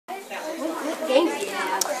games do you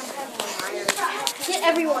have? Get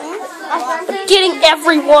everyone. Getting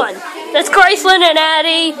everyone. That's Gracelyn and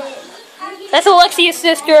Addie. That's Alexia's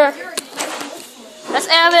sister. That's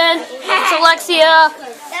Evan. That's Alexia.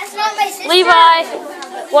 That's not my sister. Levi.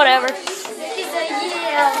 Whatever.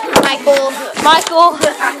 Michael.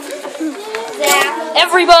 Zach.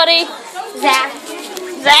 Everybody. Zach.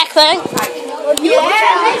 Zach thing.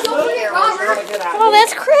 Yeah. Oh,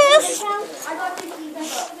 that's Chris.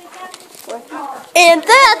 And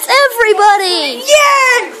that's everybody.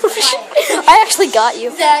 Yeah. I actually got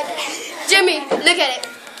you. Zach. Jimmy, look at it.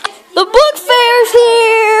 The book fair's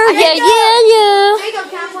here. Yeah.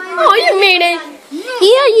 Oh, you mean it?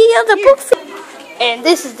 Yeah, the book fair. And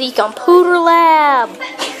this is the computer lab.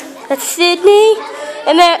 That's Sydney.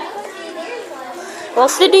 And that, well,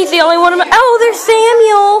 Sydney's the only one of my, oh, there's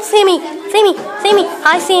Samuel. Sammy.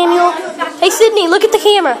 Hi, Samuel. Hey, Sydney, look at the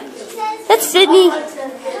camera. That's Sydney.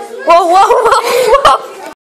 Whoa.